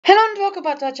Hello and welcome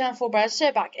back to our channel for Brad.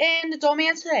 So back in the Dommy,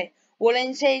 and today, well,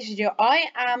 in today's video,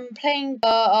 I am playing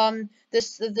the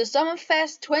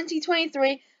Summerfest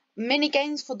 2023 mini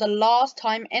games for the last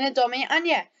time in a Dommy, and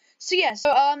it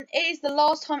is the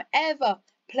last time ever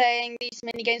playing these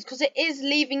mini games because it is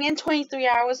leaving in 23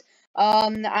 hours.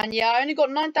 And yeah, I only got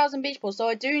 9,000 beach balls, so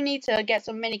I do need to get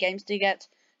some mini games to get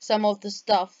some of the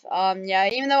stuff.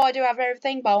 Even though I do have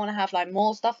everything, but I want to have like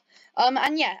more stuff.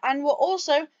 And we're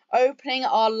also opening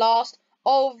our last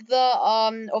of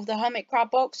the hermit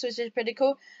crab box, which is pretty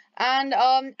cool.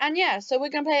 So we're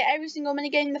gonna play every single mini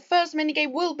game. The first mini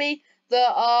game will be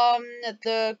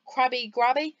the Krabby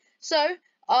Grabby. So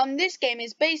this game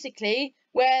is basically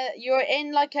where you're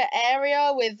in like an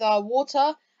area with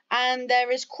water, and there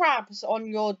is crabs on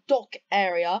your dock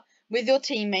area with your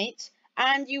teammates.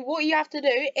 And what you have to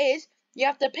do is you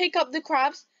have to pick up the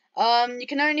crabs. You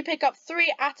can only pick up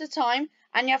 3 at a time,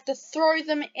 and you have to throw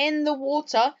them in the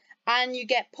water, and you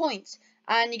get points.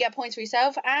 And you get points for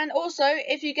yourself. And also,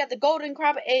 if you get the golden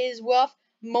crab, it is worth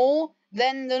more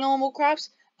than the normal crabs.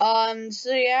 And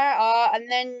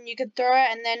then you can throw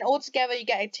it, and then all together you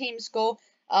get a team score.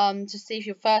 To see if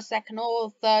you're first, second,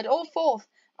 or third, or fourth.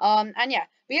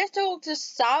 We have to talk to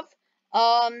Sav.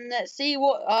 Let's see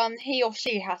what he or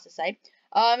she has to say.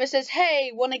 It says,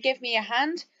 "Hey, wanna give me a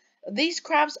hand? These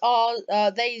crabs are,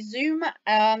 they zoom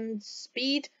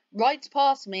speed right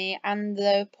past me, and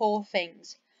the poor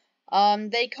things.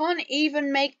 They can't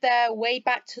even make their way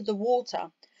back to the water.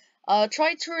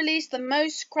 Try to release the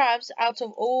most crabs out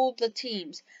of all the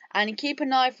teams, and keep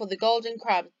an eye for the golden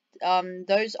crab.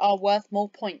 Those are worth more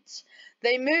points.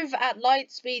 They move at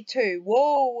light speed too.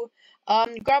 Whoa!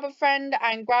 Grab a friend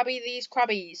and grabby these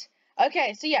crabbies."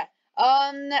 Okay, so yeah.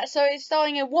 So it's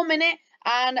starting in 1 minute.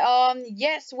 And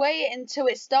yes, wait until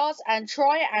it starts and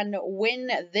try and win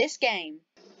this game.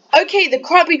 Okay, the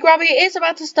Krabby Grabby is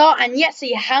about to start, and let's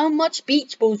see how much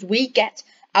beach balls we get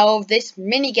out of this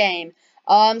mini game.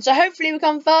 So hopefully we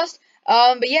come first.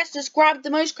 But yes, just grab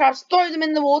the most crabs, throw them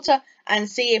in the water, and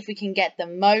see if we can get the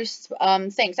most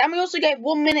things. And we also get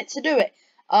 1 minute to do it.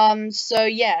 So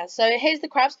here's the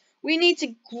crabs. We need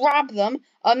to grab them.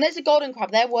 There's a golden crab.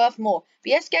 They're worth more.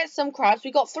 But let's get some crabs.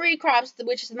 We got 3 crabs,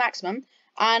 which is the maximum.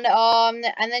 And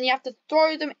then you have to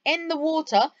throw them in the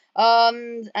water.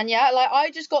 I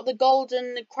just got the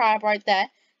golden crab right there,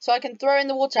 so I can throw in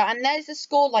the water. And there's the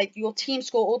score, like your team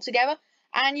score altogether.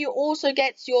 And you also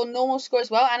get your normal score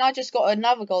as well. And I just got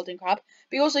another golden crab.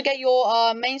 But you also get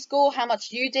your main score, how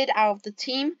much you did out of the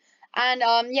team. And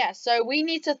so we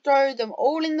need to throw them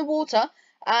all in the water.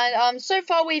 And so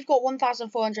far we've got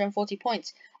 1,440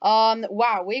 points.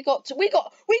 Wow, we got 3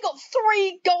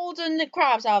 golden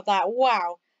crabs out of that.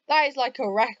 Wow, that is like a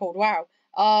record. Wow.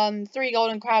 3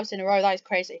 golden crabs in a row. That is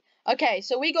crazy. Okay,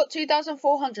 so we got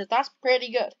 2,400. That's pretty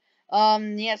good.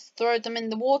 Yes, throw them in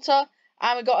the water.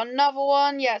 And we got another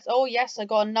one. Yes. Oh, yes, I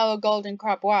got another golden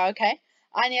crab. Wow, okay.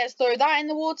 And yes, throw that in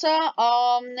the water.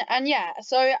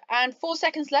 And 4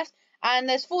 seconds left. And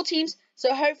there's 4 teams.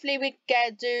 So hopefully we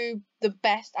do the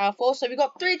best out of 4. So we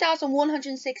got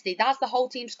 3,160. That's the whole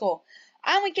team score.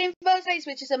 And we came first place,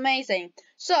 which is amazing.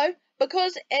 So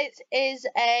because it is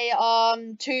a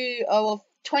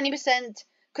 20%,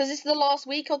 because it's the last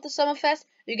week of the Summerfest,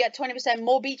 you get 20%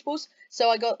 more beach balls. So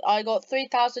I got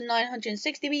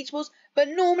 3,960 beach balls. But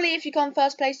normally, if you come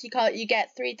first place, you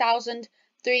get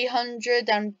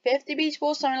 3,350 beach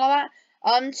balls, something like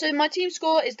that. So my team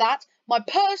score is that. My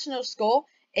personal score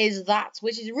is that,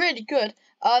 which is really good.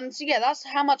 So yeah, that's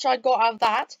how much I got out of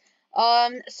that.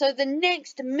 So the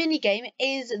next mini game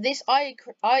is this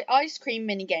ice cream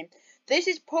mini game. This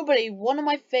is probably one of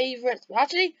my favorites.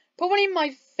 Actually, probably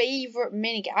my favorite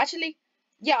mini game. Actually,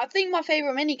 yeah, I think my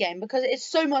favorite mini game because it's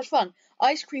so much fun.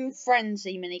 Ice cream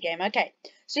frenzy mini game. Okay,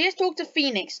 so let's talk to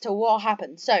Phoenix to what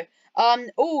happened. So,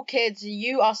 oh kids,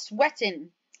 you are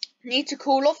sweating. Need to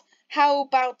cool off? How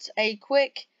about a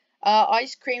quick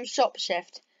ice cream shop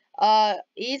shift?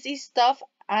 Easy stuff,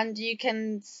 and you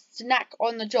can snack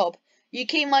on the job. You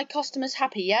keep my customers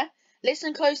happy, yeah?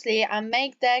 Listen closely and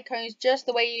make their cones just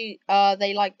the way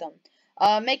they like them.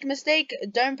 Make a mistake,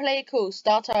 don't play it cool,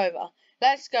 start over.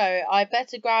 Let's go. I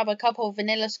better grab a couple of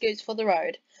vanilla scoops for the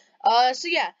road.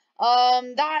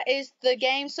 That is the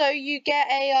game. So you get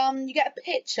a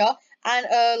picture and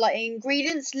like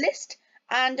ingredients list,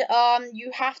 and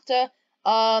you have to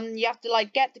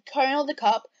like get the cone or the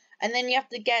cup, and then you have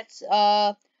to get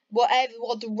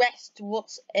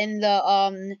what's in the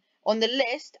on the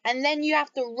list, and then you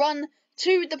have to run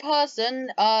to the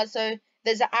person. So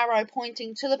there's an arrow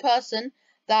pointing to the person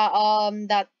that I'm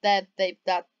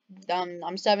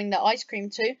serving the ice cream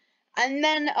to, and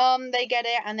then they get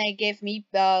it and they give me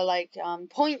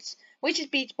points, which is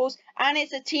beach balls, and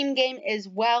it's a team game as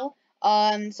well.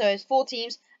 So it's 4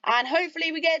 teams, and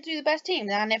hopefully we get to do the best team,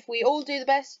 and if we all do the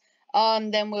best,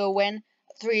 then we'll win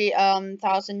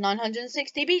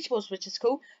 3,960 beach balls, which is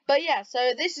cool. But yeah,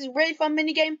 so this is a really fun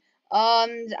mini game.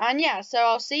 And yeah, so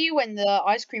I'll see you when the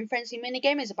ice cream frenzy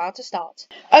minigame is about to start.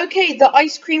 Okay, the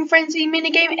ice cream frenzy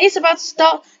minigame is about to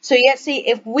start, so let's see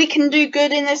if we can do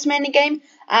good in this minigame.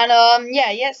 And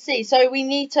yeah, let's see. So we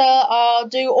need to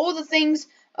do all the things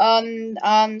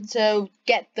to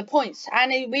get the points,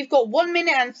 and we've got 1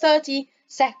 minute and 30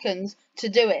 seconds to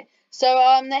do it. So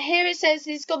here it says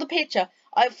it's got the picture.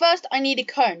 First I need a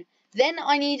cone, then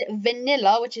I need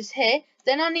vanilla, which is here,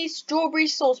 then I need strawberry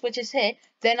sauce, which is here,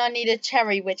 then I need a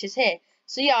cherry, which is here.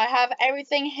 So yeah, I have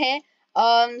everything here.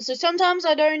 So sometimes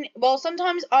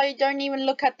sometimes I don't even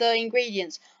look at the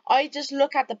ingredients. I just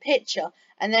look at the picture,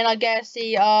 and then I get to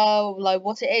see like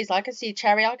what it is. I can see a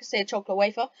cherry, I can see a chocolate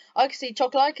wafer, I can see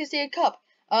chocolate, I can see a cup.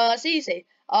 It's easy.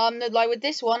 Like with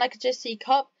this one, I could just see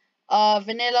cup,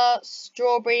 vanilla,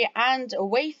 strawberry, and a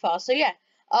wafer. So yeah.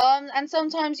 And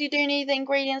sometimes you do need the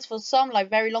ingredients for some, like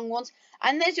very long ones.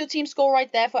 And there's your team score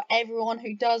right there for everyone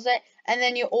who does it. And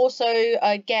then you also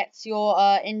get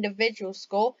your individual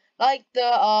score, like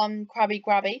the Krabby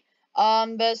Grabby.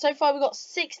 But so far we've got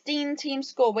 16 team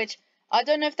score, which I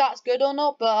don't know if that's good or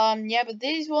not. But yeah, but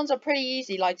these ones are pretty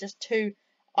easy, like just 2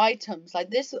 items, like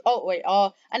this. Oh wait,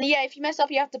 and yeah, if you mess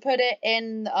up, you have to put it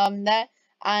in there,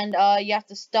 and you have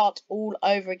to start all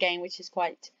over again, which is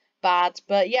quite bad.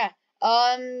 But yeah.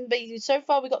 But so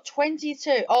far we got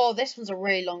 22. Oh, this one's a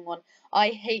really long one. I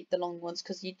hate the long ones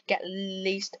because you get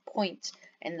least points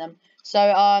in them. So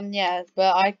yeah,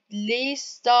 but at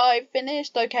least I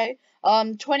finished. Okay.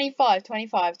 25,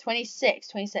 25, 26,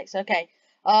 26. Okay.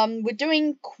 We're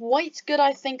doing quite good,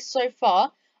 I think, so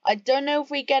far. I don't know if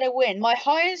we get a win. My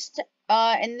highest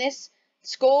in this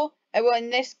score, well, in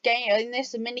this game, in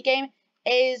this mini game,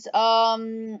 is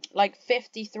like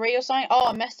 53 or something. Oh,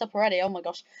 I messed up already. Oh my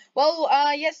gosh. Well,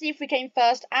 let's see if we came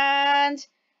first, and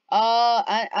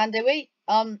did we?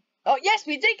 Oh yes,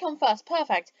 we did come first.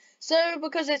 Perfect. So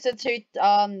because it's a 20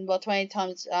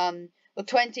 times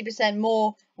 20%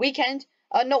 more weekend,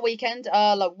 not weekend,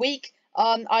 like week.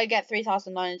 I get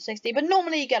 3,960, but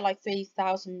normally you get like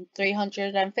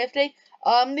 3,350.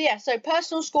 Yeah. So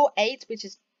personal score 8, which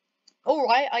is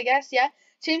alright, I guess, yeah.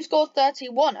 Team score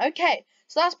 31. Okay,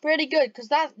 so that's pretty good, because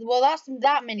that's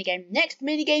that minigame. Next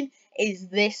minigame is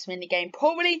this minigame.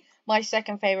 Probably my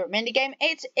second favourite minigame.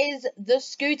 It is the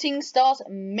Scooting Stars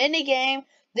minigame.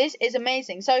 This is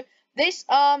amazing. So this,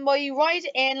 well, you ride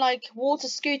in, like, water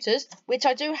scooters, which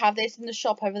I do have this in the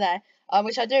shop over there,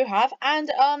 which I do have,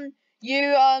 and,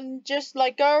 you, just,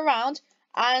 like, go around,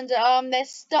 and,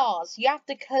 there's stars. You have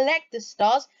to collect the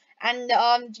stars, and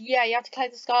yeah, you have to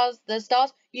collect the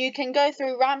stars. You can go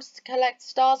through ramps to collect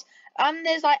stars, and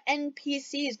there's like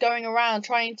NPCs going around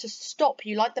trying to stop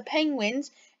you, like the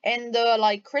penguins in the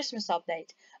like Christmas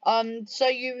update. So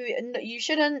you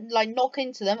shouldn't like knock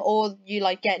into them, or you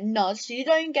like get nudged. You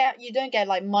don't get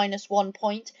like -1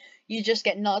 point. You just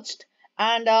get nudged.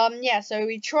 And yeah, so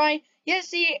we try, yeah,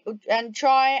 see, and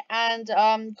try and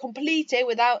complete it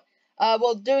without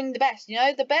well, doing the best. You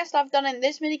know, the best I've done in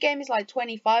this mini game is like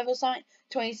 25 or something,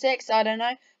 26, I don't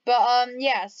know. But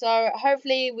yeah, so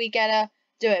hopefully we get to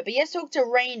do it. But let's talk to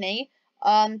Rainy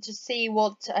to see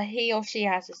what he or she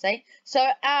has to say.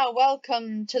 So,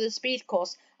 welcome to the speed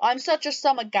course. I'm such a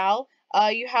summer gal.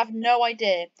 You have no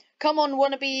idea. Come on,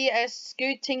 wanna be a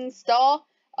scooting star?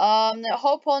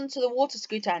 Hop onto the water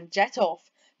scooter and jet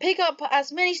off. Pick up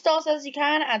as many stars as you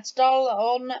can and start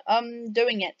on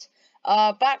doing it.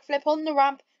 Backflip on the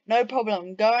ramp, no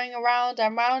problem. Going around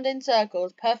and round in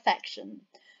circles, perfection.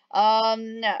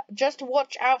 Just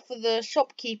watch out for the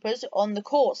shopkeepers on the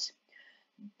course.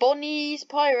 Bonnie's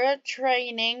pirate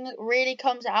training really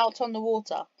comes out on the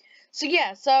water. So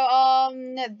yeah, so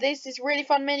this is really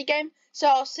fun minigame. So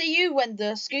I'll see you when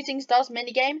the Scooting Stars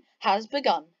minigame has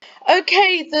begun.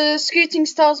 Okay, the Scooting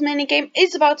Stars minigame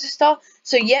is about to start.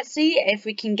 So let's see if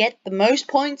we can get the most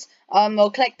points.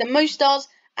 We'll collect the most stars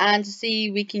and see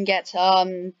if we can get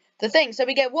the thing. So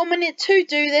we get 1 minute to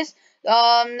do this.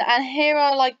 And here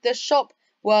are like the shop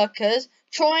workers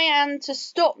trying to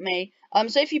stop me.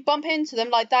 So if you bump into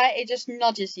them like that, it just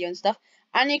nudges you and stuff.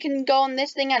 And you can go on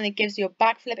this thing and it gives you a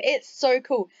backflip. It's so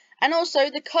cool. And also,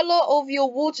 the colour of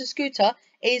your water scooter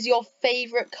is your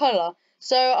favourite colour.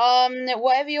 So,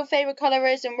 whatever your favourite colour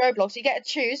is in Roblox, you get to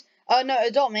choose. No,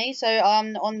 Adopt Me. So,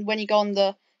 when you go on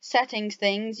the settings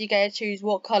things, you get to choose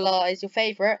what colour is your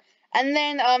favourite. and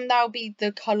then that'll be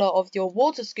the color of your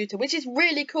water scooter, which is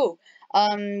really cool.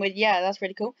 Yeah, that's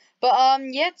really cool. But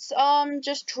let's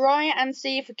just try and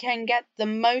see if we can get the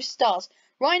most stars.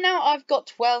 Right now I've got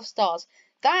 12 stars.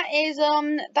 That is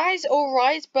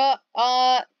alright, but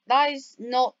that is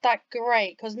not that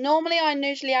great, because normally I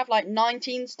usually have like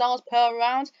 19 stars per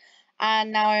round,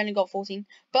 and now I only got 14.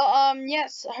 But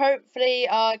yes, hopefully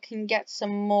I can get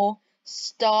some more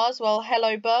stars. Well,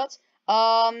 hello Bert.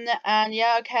 And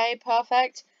yeah, okay,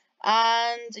 perfect.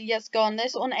 And yes, go on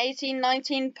this one, 18,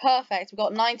 19, perfect. We've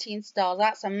got 19 stars.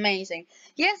 That's amazing.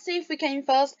 Let's see if we came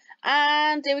first.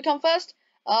 And did we come first?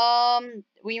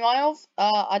 We might have.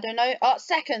 I don't know.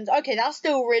 Second. Okay, that's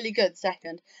still really good.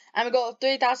 Second. And we got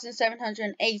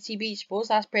 3,780 beach balls.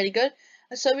 That's pretty good.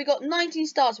 So we got 19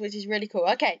 stars, which is really cool.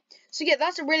 Okay. So yeah,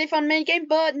 that's a really fun minigame.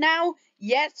 But now,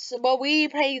 yes, well, we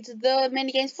played the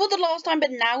minigames for the last time.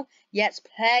 But now, let's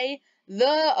play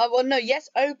the,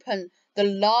 open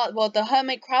the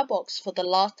hermit crab box for the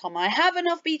last time. I have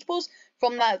enough beach balls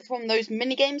from those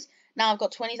mini games. Now I've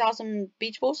got 20,000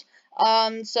 beach balls.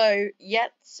 So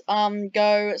let's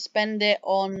go spend it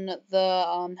on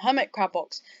the hermit crab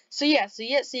box. So yeah, so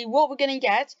let's see what we're gonna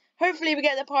get. Hopefully we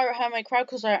get the pirate hermit crab,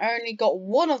 because I only got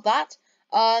one of that.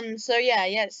 So yeah,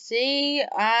 let's see,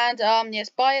 and yes,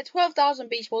 buy it, 12,000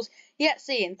 beach balls. Let's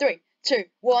see in 3, 2,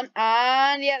 1,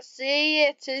 and let's see,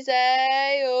 it is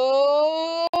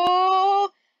a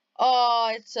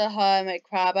it's a hermit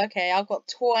crab. Okay, I've got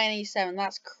 27.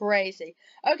 That's crazy.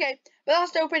 Okay, but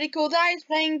that's still pretty cool. That is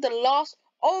playing the last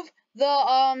of the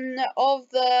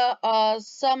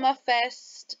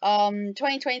Summerfest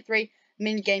 2023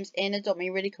 mini games in Adopt Me.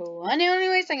 Really cool. And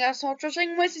anyways, thank you guys so much for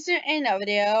watching. We'll see you in a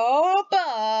video.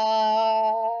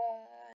 Bye.